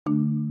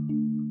Welcome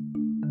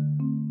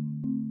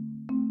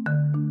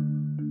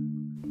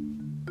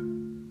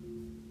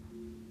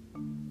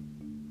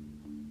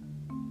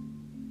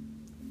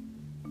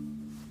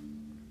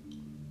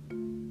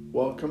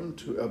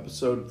to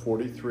episode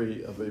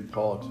 43 of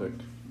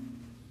Apolitic.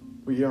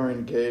 We are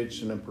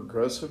engaged in a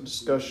progressive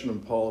discussion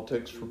of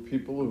politics for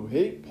people who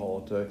hate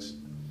politics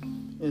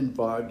in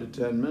 5 to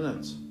 10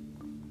 minutes.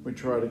 We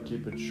try to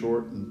keep it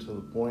short and to the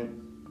point.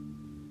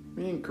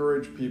 We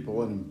encourage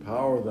people and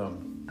empower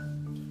them.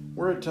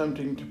 We're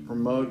attempting to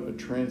promote a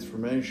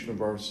transformation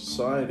of our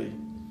society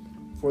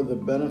for the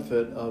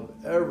benefit of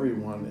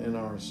everyone in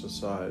our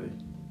society.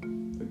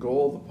 The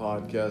goal of the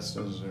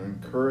podcast is to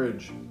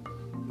encourage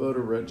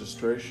voter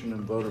registration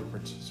and voter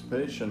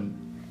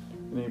participation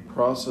in a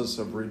process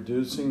of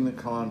reducing the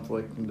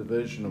conflict and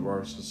division of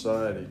our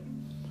society.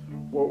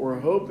 What we're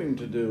hoping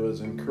to do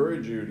is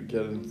encourage you to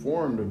get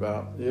informed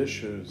about the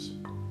issues.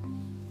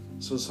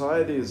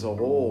 Society as a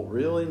whole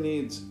really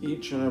needs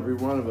each and every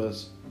one of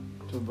us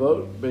to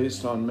vote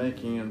based on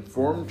making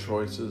informed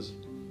choices,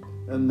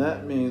 and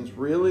that means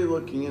really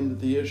looking into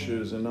the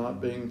issues and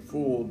not being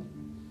fooled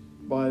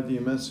by the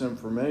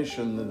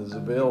misinformation that is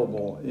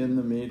available in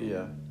the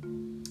media.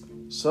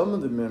 Some of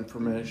the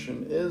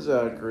information is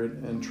accurate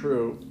and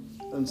true,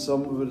 and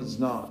some of it is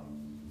not.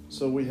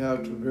 So we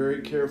have to very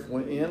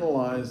carefully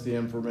analyze the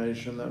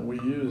information that we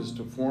use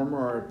to form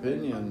our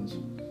opinions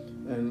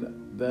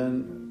and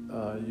then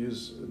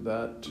use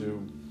that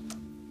to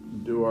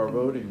do our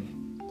voting.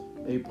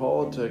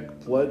 Apolitic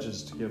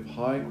pledges to give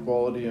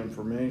high-quality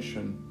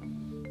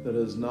information that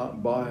is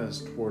not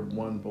biased toward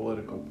one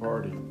political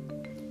party.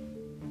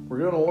 We're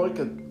going to look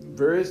at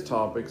various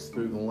topics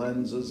through the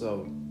lenses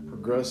of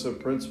progressive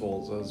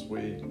principles as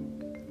we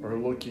are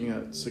looking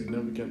at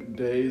significant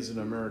days in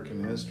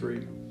American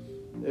history,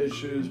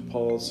 issues,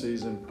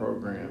 policies, and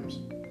programs.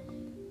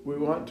 We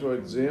want to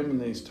examine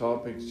these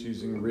topics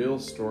using real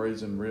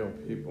stories and real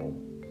people.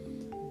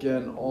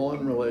 Again, all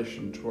in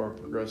relation to our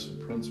progressive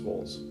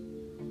principles.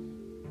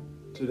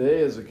 Today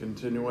is a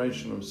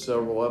continuation of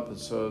several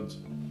episodes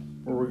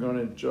where we're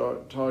going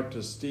to talk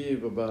to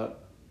Steve about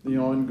the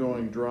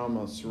ongoing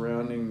drama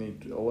surrounding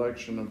the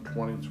election of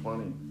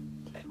 2020.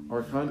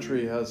 Our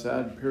country has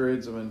had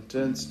periods of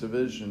intense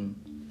division,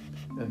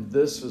 and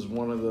this is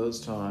one of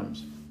those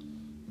times.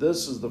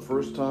 This is the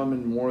first time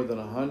in more than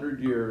 100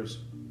 years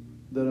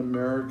that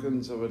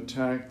Americans have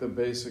attacked the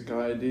basic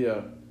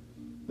idea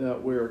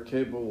that we are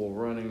capable of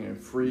running a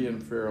free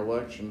and fair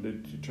election to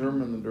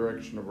determine the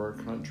direction of our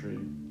country.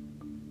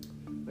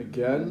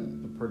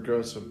 Again, the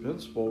progressive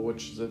principle,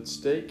 which is at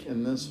stake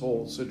in this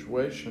whole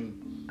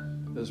situation,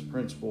 is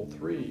Principle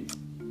 3,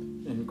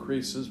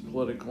 increases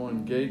political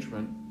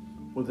engagement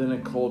within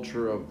a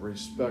culture of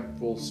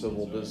respectful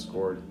civil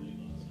discord.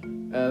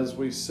 As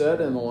we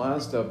said in the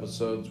last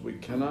episodes, we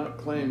cannot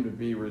claim to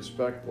be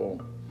respectful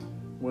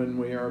when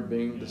we are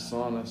being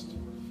dishonest.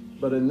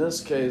 But in this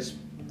case,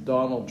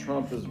 Donald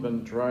Trump has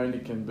been trying to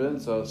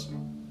convince us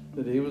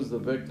that he was the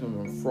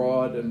victim of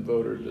fraud and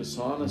voter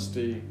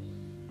dishonesty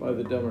by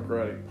the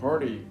Democratic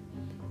Party,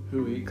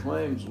 who he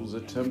claims was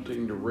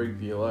attempting to rig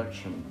the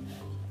election.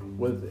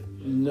 With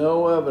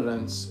no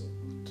evidence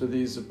to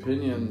these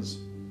opinions,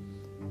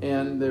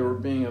 and they were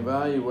being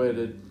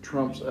evaluated,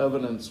 Trump's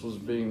evidence was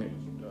being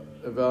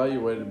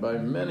evaluated by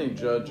many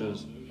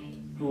judges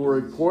who were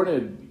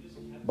appointed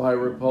by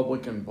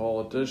Republican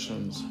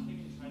politicians.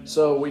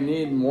 So we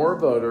need more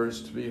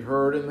voters to be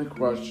heard in the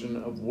question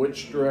of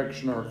which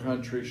direction our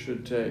country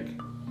should take,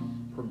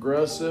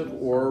 progressive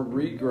or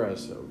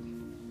regressive.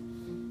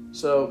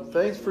 So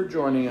thanks for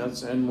joining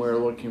us, and we're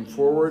looking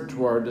forward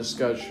to our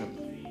discussion.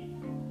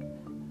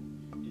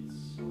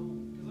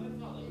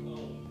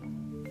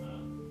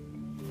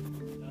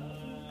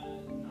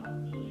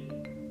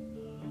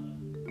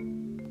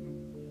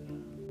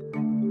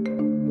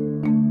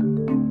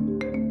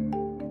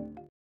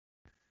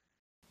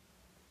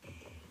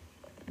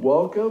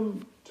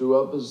 Welcome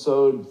to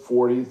episode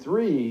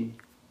 43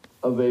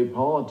 of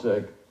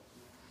Apolitic.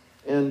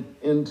 And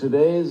in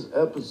today's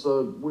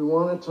episode, we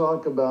want to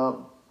talk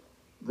about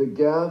the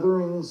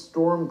gathering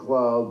storm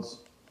clouds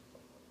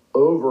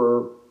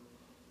over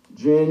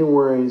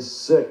January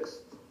 6th.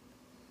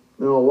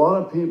 Now, a lot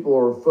of people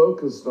are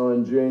focused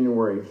on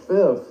January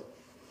 5th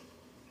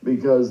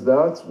because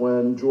that's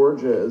when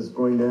Georgia is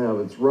going to have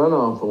its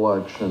runoff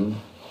election.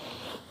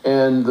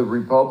 And the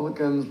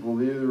Republicans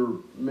will either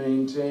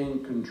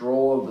maintain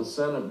control of the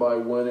Senate by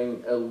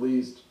winning at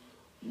least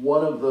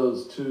one of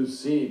those two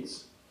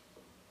seats,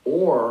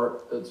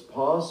 or it's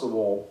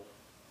possible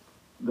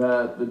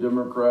that the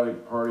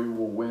Democratic Party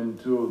will win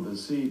two of the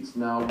seats.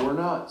 Now, we're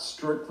not,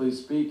 strictly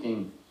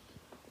speaking,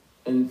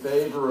 in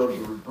favor of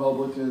the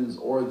Republicans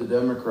or the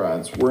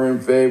Democrats. We're in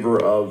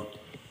favor of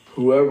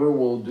whoever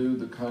will do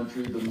the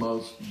country the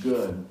most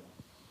good.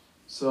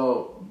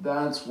 So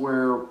that's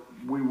where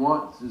we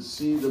want to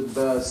see the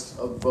best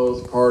of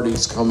both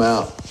parties come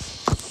out.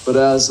 But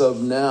as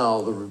of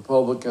now, the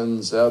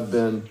Republicans have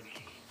been,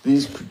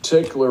 these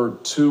particular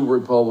two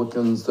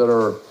Republicans that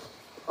are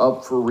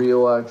up for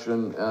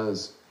re-election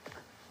as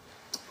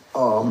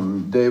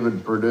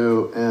David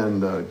Perdue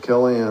and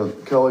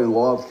Kelly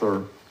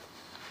Loeffler,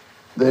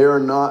 they are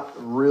not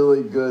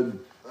really good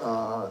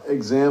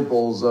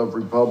examples of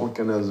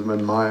republicanism,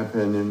 in my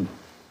opinion.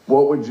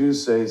 What would you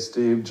say,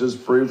 Steve,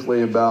 just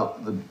briefly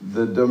about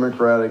the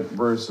Democratic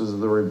versus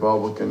the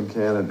Republican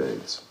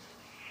candidates?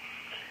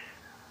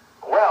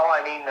 Well,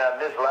 I mean,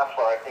 Ms.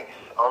 Loeffler, I think,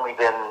 has only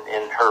been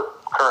in her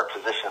current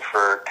position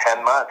for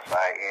 10 months.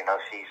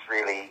 She's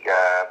really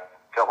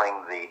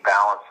filling the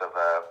balance of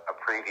a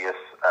previous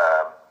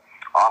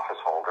office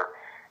holder.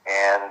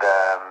 And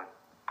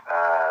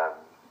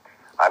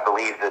I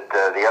believe that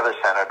the other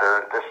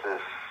senator, this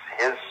is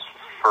his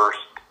first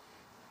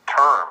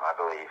term, I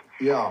believe.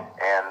 Yeah.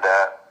 And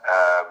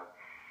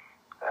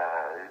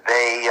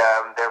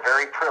they're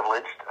very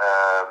privileged.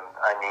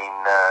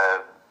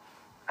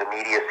 The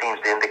media seems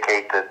to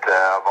indicate that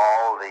of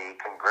all the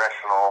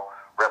congressional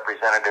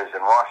representatives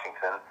in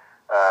Washington,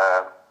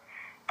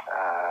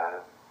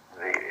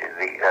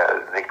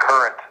 the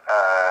current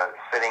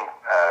sitting,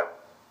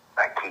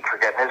 I keep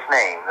forgetting his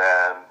name,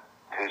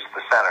 who's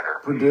the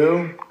senator?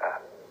 Perdue?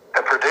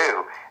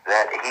 Perdue,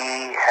 that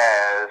he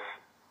has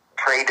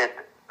traded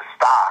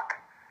stock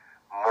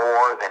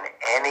more than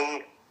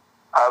any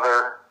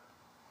other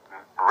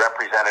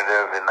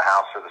representative in the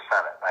House or the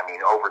Senate. I mean,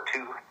 over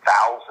 2,000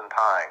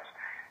 times.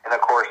 And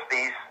of course,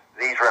 these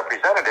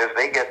representatives,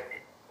 they get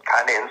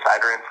kind of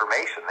insider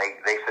information.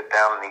 They sit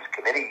down in these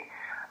committee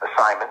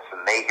assignments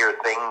and they hear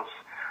things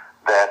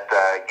that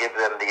give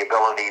them the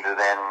ability to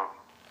then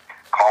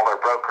call their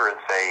broker and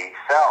say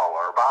sell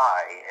or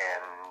buy.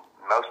 And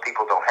most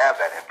people don't have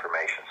that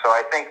information. So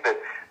I think that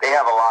they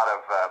have a lot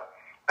of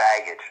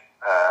baggage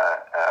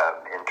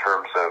in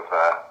terms of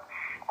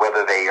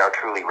whether they are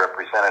truly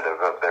representative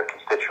of their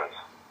constituents.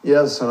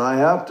 Yes, and I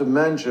have to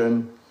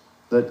mention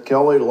that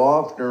Kelly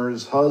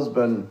Loeffler's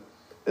husband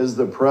is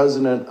the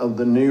president of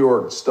the New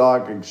York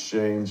Stock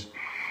Exchange.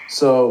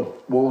 So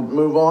we'll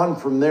move on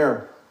from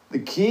there. The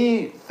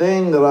key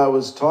thing that I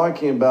was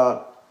talking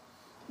about,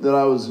 that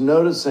I was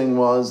noticing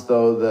was,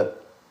 though, that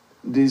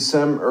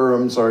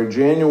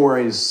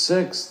January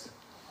 6th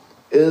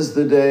is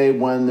the day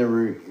when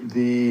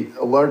the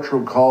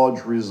Electoral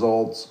College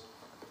results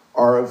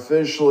are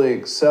officially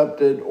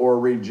accepted or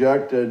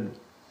rejected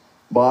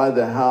by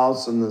the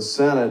House and the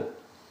Senate.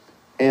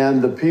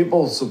 And the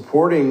people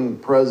supporting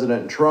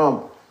President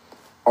Trump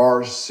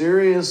are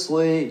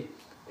seriously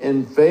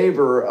in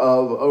favor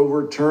of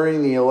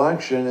overturning the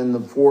election in the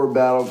 4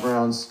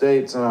 battleground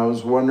states. And I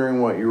was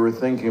wondering what you were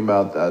thinking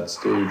about that,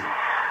 Steve.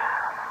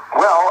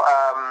 Well,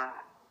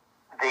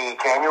 the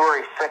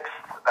January 6th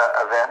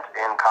event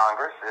in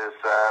Congress is,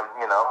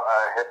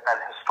 an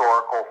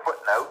historical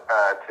footnote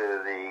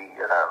to the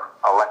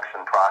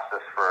election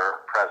process for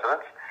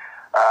presidents.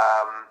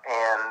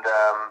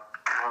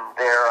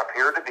 There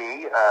appear to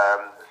be,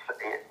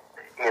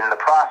 in the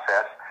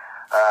process,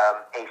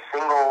 a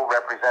single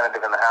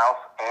representative in the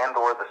House and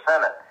or the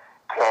Senate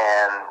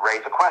can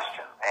raise a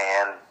question.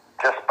 And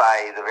just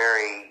by the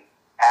very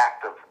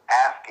act of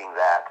asking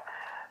that,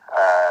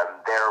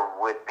 there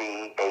would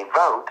be a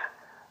vote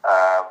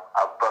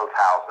of both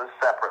houses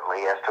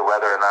separately as to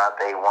whether or not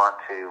they want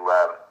to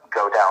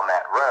go down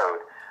that road.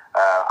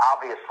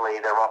 Obviously,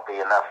 there won't be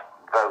enough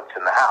votes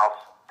in the House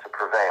to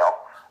prevail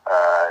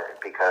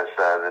because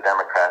the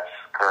Democrats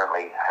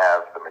currently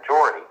have the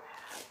majority.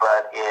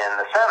 But in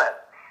the Senate,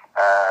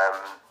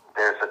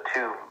 there's a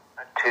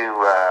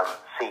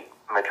two-seat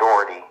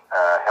majority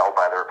held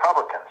by the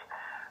Republicans.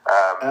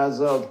 As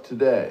of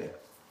today.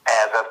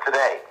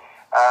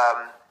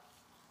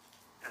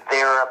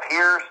 There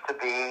appears to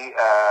be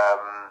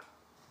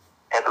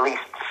at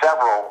least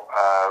several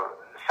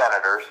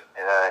senators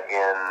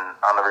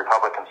on the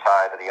Republican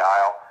side of the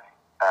aisle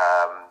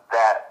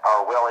that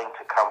are willing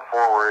to come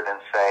forward and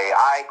say,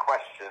 I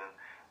question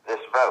this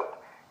vote.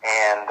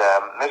 And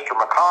Mr.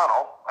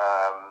 McConnell,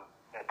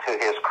 to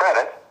his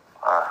credit,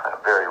 a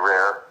very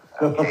rare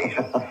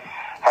occasion,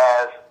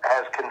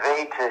 has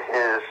conveyed to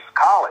his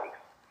colleagues,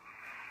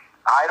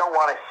 I don't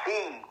want to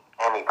see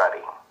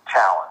anybody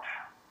challenge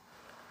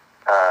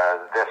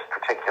this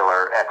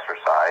particular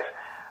exercise.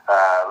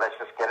 Let's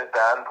just get it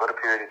done, put a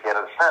period at the end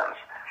of the sentence.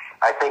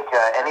 I think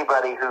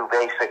anybody who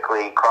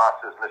basically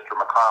crosses Mr.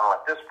 McConnell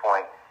at this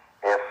point,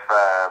 if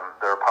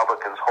the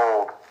Republicans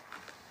hold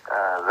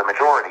the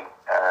majority,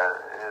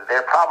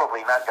 they're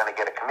probably not going to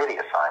get a committee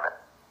assignment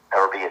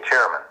or be a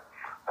chairman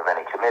of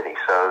any committee.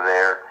 So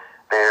they're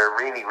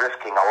really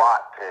risking a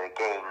lot to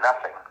gain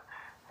nothing.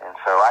 And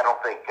so I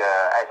don't think,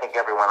 I think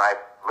everyone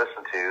I've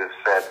listened to has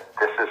said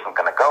this isn't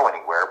going to go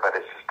anywhere, but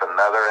it's just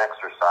another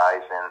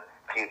exercise in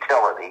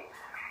futility.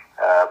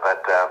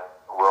 But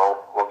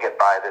we'll get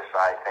by this,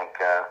 I think,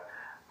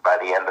 by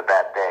the end of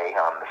that day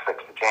on the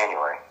 6th of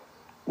January.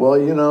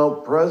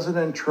 Well,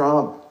 President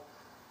Trump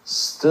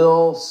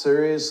still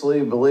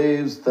seriously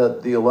believes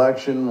that the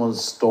election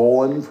was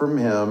stolen from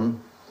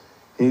him.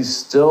 He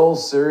still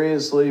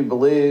seriously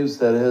believes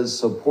that his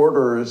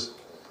supporters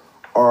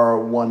are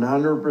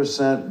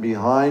 100%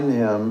 behind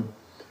him,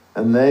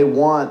 and they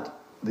want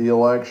the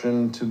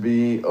election to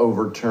be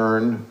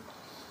overturned,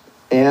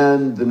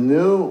 and the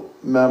new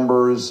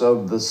members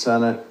of the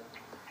Senate,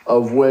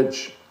 of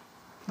which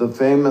the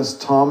famous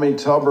Tommy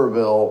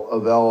Tuberville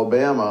of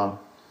Alabama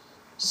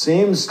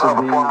seems to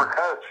be... the former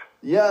coach.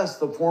 Yes,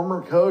 the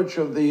former coach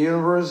of the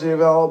University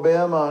of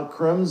Alabama,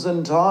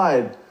 Crimson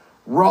Tide.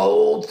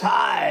 Roll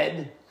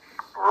Tide.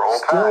 Roll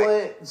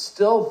Tide.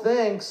 Still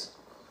thinks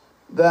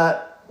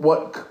that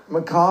what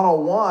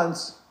McConnell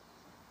wants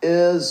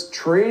is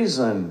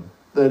treason.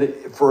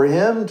 That for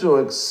him to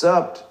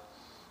accept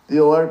the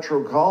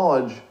Electoral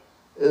College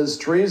is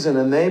treason.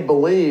 And they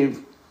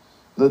believe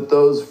that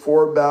those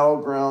 4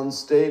 battleground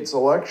states'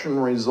 election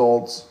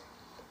results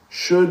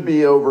should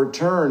be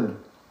overturned,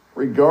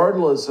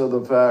 regardless of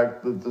the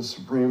fact that the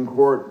Supreme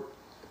Court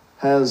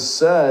has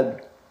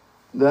said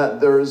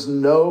that there is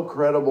no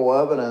credible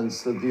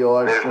evidence that the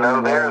election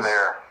There's no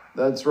there.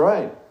 That's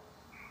right.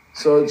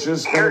 So it's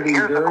just going to be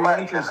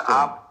very interesting.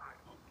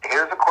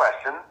 Here's a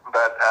question,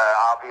 but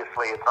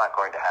obviously it's not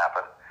going to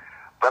happen.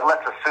 But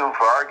let's assume,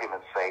 for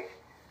argument's sake,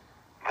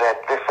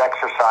 that this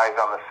exercise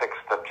on the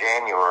 6th of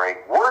January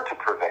were to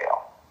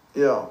prevail.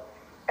 Yeah.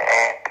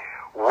 And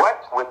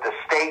what would the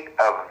state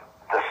of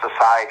the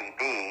society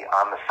be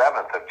on the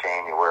 7th of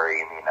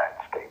January in the United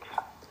States?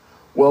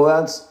 Well,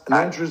 that's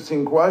an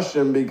interesting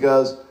question,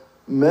 because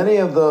many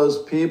of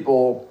those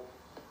people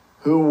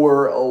who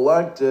were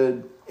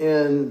elected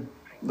in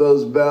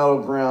those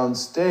battleground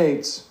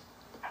states,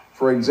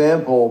 for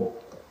example,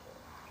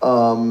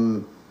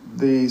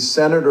 the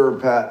Senator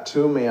Pat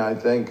Toomey, I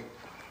think,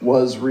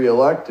 was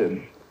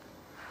reelected.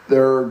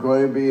 There are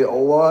going to be a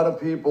lot of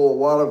people, a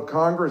lot of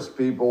Congress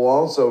people,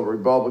 also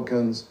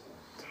Republicans,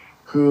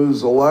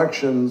 whose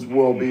elections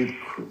will be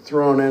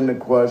thrown into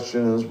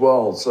question as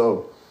well.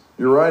 So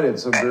you're right,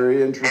 it's a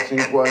very interesting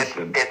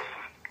question.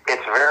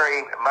 It's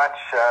very much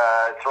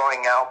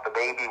throwing out the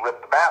baby with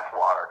the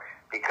bathwater,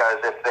 because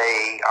if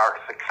they are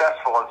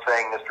successful in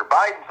saying Mr.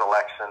 Biden's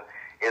election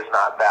is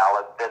not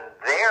valid, then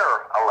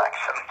their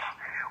elections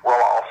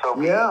will also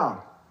be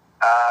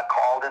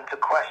called into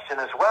question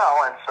as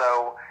well. And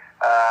so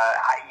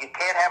you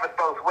can't have it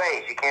both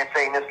ways. You can't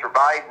say Mr.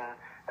 Biden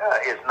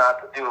is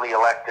not the duly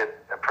elected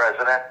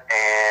president,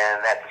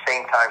 and at the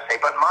same time say,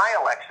 but my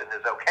election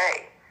is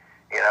okay,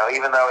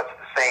 even though it's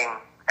the same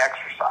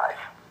exercise.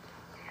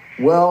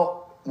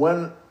 Well,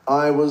 when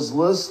I was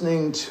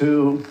listening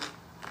to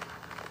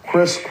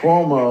Chris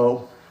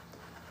Cuomo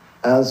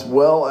as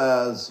well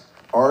as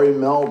Ari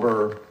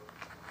Melber,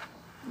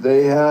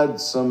 they had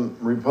some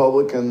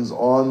Republicans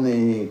on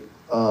the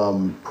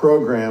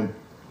program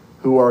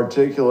who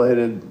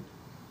articulated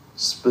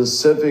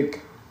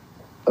specific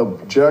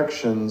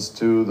objections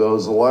to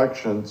those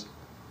elections.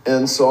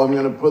 And so I'm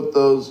going to put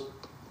those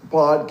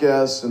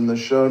podcasts in the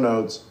show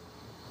notes.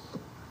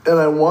 And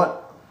I want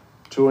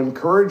to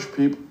encourage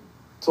people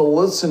to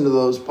listen to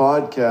those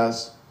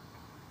podcasts,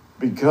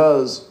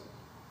 because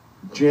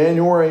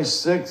January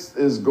 6th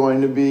is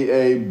going to be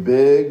a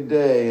big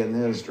day in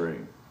history.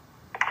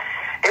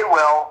 It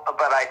will,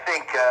 but I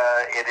think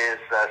it is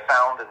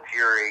sound and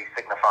fury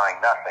signifying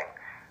nothing.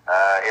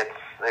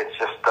 It's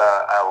just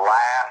a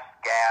last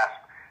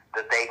gasp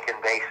that they can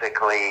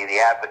basically, the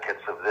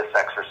advocates of this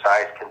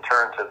exercise can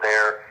turn to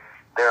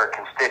their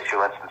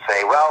constituents and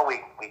say, well, we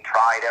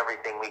tried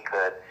everything we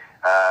could,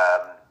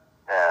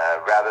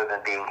 rather than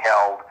being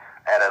held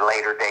at a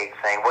later date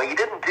saying, well, you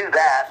didn't do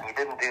that, and you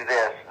didn't do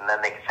this, and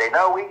then they can say,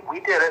 no, we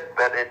did it,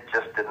 but it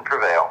just didn't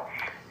prevail.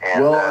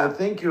 And, well, I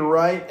think you're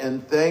right,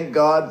 and thank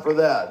God for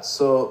that.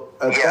 So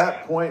at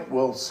that point,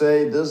 we'll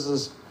say this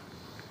is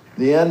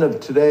the end of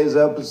today's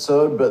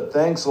episode, but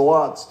thanks a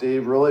lot,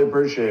 Steve. Really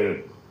appreciate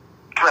it.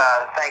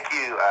 Thank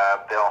you,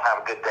 Bill. Have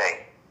a good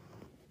day.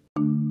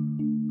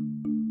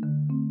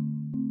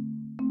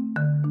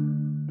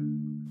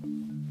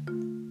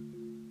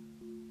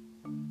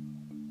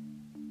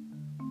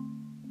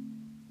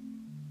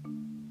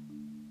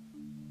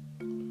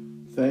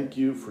 Thank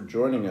you for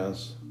joining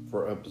us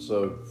for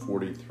episode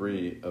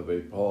 43 of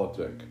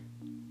Apolitic.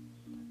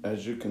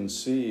 As you can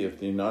see, if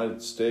the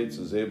United States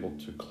is able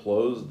to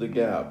close the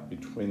gap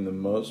between the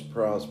most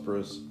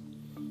prosperous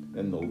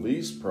and the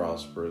least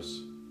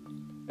prosperous,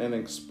 and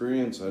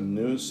experience a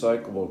new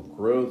cycle of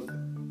growth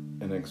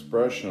and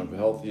expression of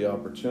healthy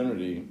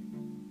opportunity,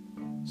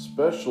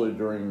 especially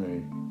during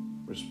the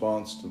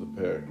response to the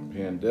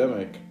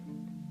pandemic,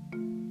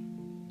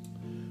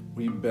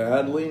 we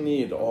badly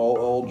need all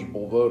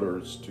eligible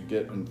voters to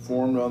get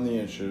informed on the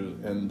issues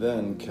and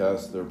then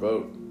cast their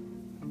vote.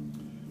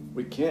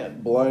 We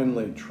can't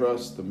blindly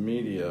trust the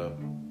media.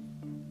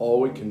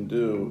 All we can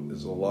do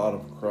is a lot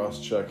of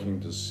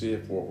cross-checking to see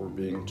if what we're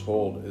being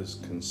told is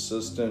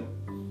consistent,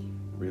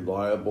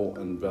 reliable,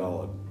 and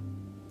valid.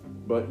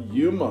 But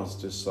you must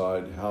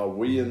decide how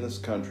we in this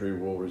country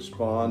will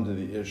respond to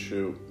the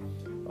issue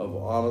of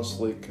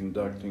honestly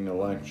conducting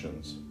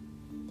elections.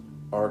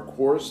 Our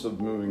course of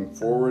moving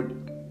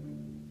forward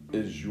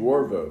is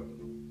your vote,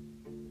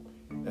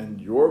 and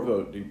your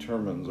vote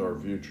determines our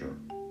future.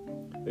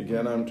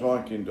 Again, I'm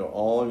talking to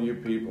all of you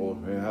people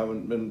who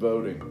haven't been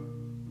voting.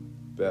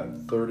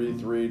 that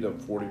 33 to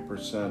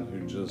 40%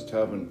 who just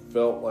haven't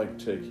felt like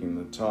taking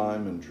the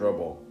time and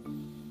trouble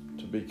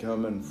to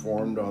become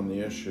informed on the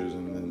issues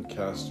and then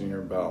casting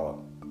your ballot.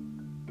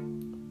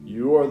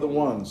 You are the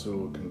ones who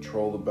will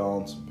control the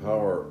balance of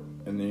power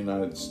in the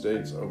United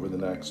States over the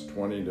next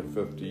 20 to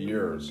 50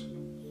 years.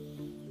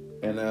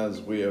 And as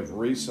we have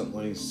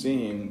recently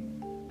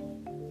seen,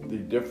 the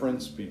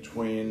difference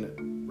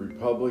between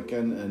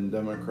Republican and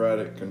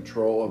Democratic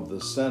control of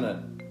the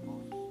Senate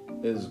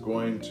is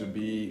going to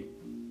be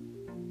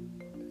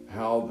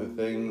how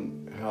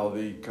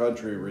the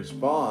country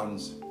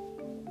responds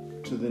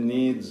to the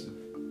needs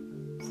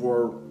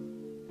for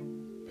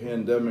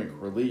pandemic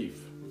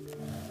relief.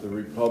 The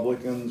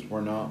Republicans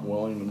were not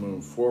willing to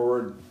move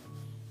forward.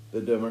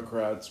 The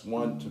Democrats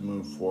want to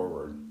move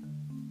forward.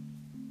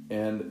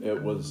 And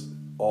it was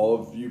all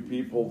of you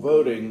people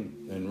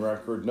voting in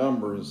record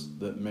numbers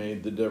that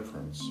made the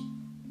difference.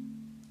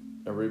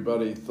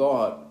 Everybody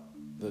thought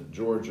that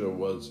Georgia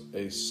was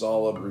a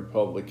solid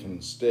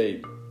Republican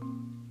state,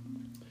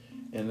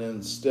 and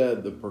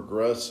instead the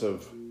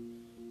progressive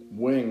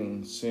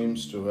wing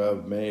seems to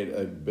have made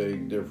a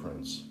big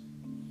difference.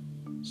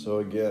 So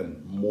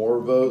again,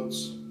 more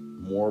votes,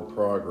 more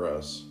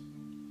progress.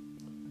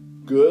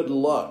 Good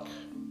luck.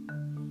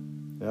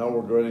 Now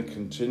we're going to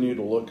continue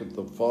to look at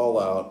the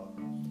fallout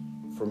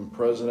from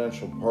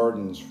presidential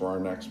pardons for our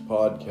next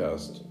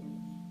podcast.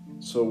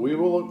 So we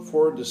will look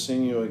forward to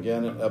seeing you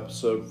again at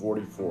episode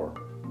 44.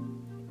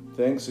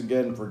 Thanks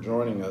again for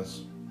joining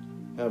us.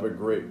 Have a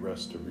great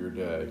rest of your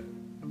day.